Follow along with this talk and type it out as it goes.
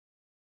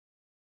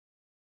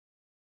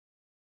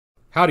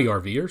Howdy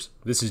RVers,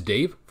 this is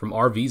Dave from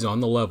RVs on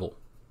the Level.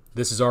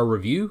 This is our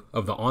review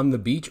of the On the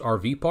Beach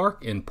RV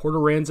Park in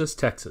Aransas,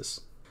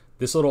 Texas.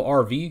 This little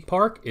RV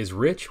park is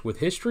rich with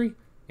history,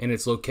 and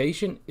its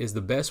location is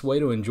the best way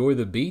to enjoy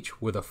the beach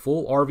with a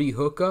full RV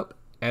hookup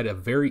at a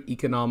very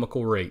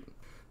economical rate.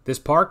 This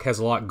park has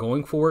a lot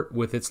going for it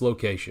with its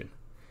location.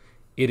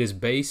 It is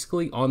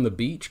basically on the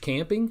beach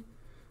camping,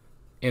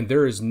 and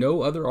there is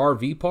no other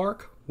RV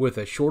park with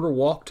a shorter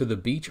walk to the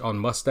beach on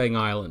Mustang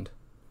Island.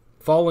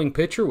 The following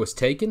picture was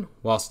taken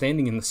while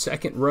standing in the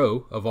second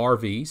row of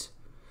RVs.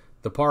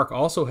 The park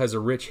also has a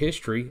rich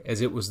history as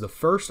it was the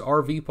first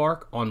RV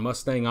park on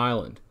Mustang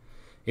Island.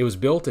 It was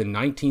built in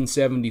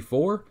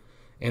 1974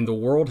 and the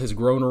world has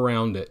grown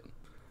around it.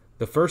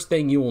 The first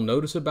thing you will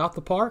notice about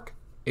the park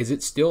is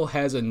it still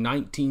has a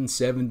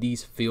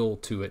 1970s feel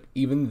to it,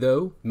 even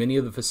though many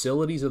of the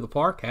facilities of the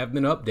park have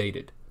been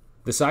updated.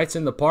 The sites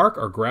in the park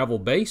are gravel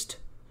based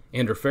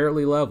and are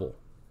fairly level.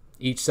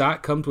 Each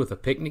site comes with a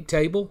picnic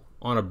table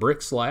on a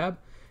brick slab,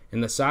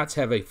 and the sites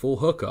have a full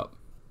hookup.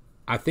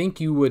 I think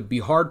you would be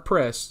hard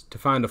pressed to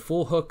find a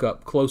full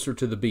hookup closer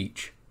to the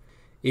beach.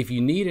 If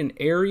you need an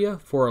area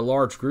for a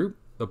large group,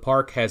 the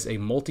park has a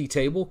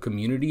multi-table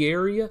community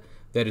area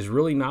that is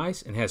really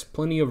nice and has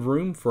plenty of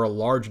room for a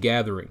large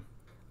gathering.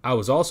 I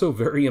was also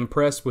very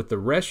impressed with the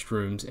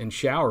restrooms and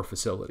shower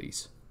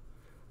facilities.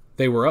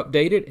 They were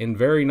updated and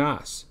very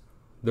nice.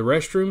 The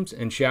restrooms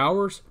and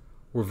showers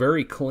were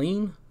very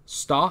clean,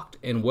 stocked,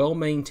 and well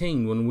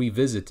maintained when we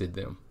visited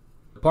them.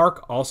 The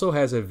park also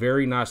has a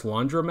very nice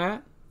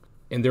laundromat,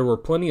 and there were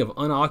plenty of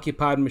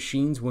unoccupied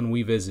machines when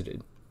we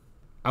visited.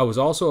 I was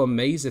also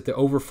amazed at the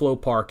overflow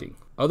parking.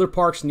 Other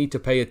parks need to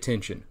pay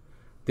attention.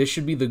 This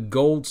should be the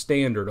gold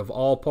standard of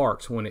all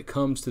parks when it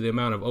comes to the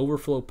amount of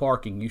overflow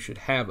parking you should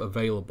have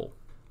available.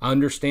 I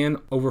understand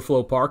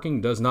overflow parking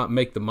does not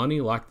make the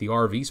money like the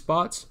RV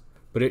spots,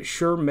 but it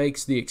sure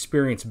makes the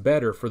experience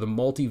better for the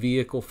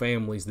multi-vehicle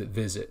families that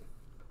visit.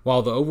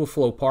 While the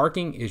overflow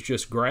parking is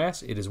just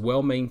grass, it is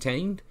well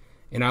maintained,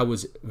 and I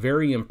was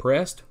very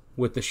impressed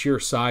with the sheer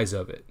size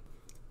of it.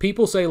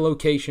 People say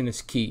location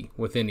is key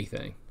with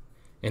anything,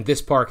 and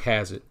this park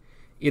has it.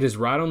 It is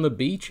right on the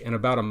beach and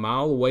about a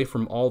mile away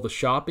from all the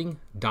shopping,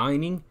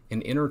 dining,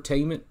 and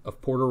entertainment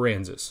of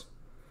Aransas.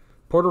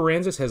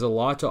 Aransas has a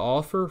lot to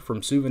offer,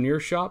 from souvenir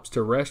shops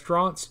to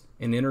restaurants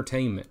and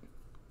entertainment.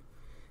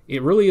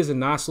 It really is a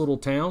nice little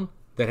town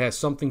that has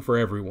something for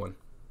everyone.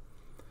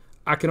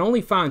 I can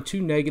only find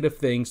two negative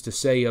things to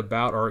say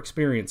about our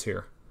experience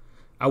here.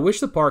 I wish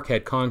the park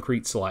had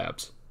concrete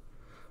slabs.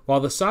 While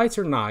the sites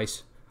are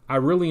nice, I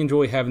really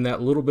enjoy having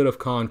that little bit of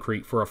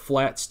concrete for a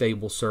flat,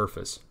 stable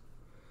surface.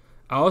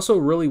 I also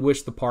really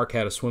wish the park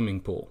had a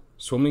swimming pool.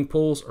 Swimming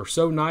pools are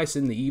so nice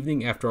in the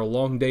evening after a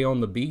long day on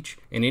the beach,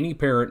 and any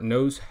parent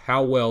knows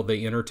how well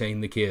they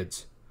entertain the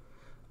kids.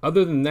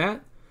 Other than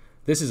that,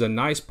 this is a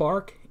nice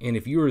park, and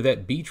if you are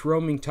that beach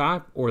roaming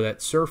type or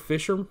that surf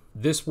fisher,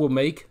 this will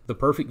make the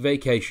perfect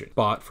vacation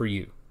spot for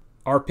you.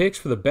 Our picks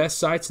for the best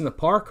sites in the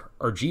park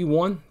are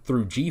G1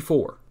 through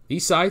G4.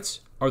 These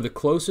sites are the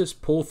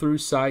closest pull-through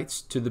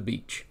sites to the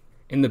beach,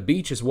 and the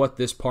beach is what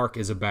this park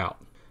is about.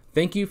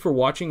 Thank you for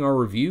watching our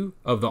review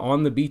of the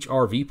On the Beach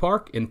RV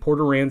Park in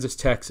Aransas,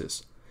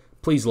 Texas.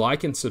 Please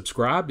like and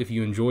subscribe if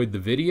you enjoyed the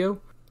video,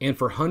 and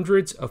for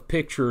hundreds of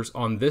pictures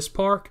on this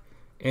park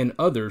and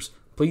others,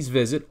 please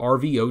visit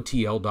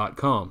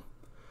rvotl.com.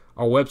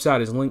 Our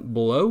website is linked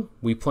below.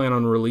 We plan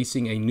on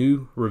releasing a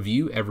new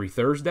review every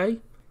Thursday.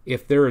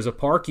 If there is a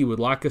park you would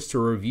like us to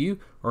review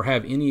or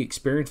have any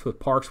experience with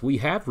parks we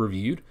have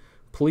reviewed,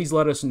 please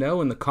let us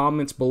know in the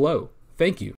comments below. Thank you.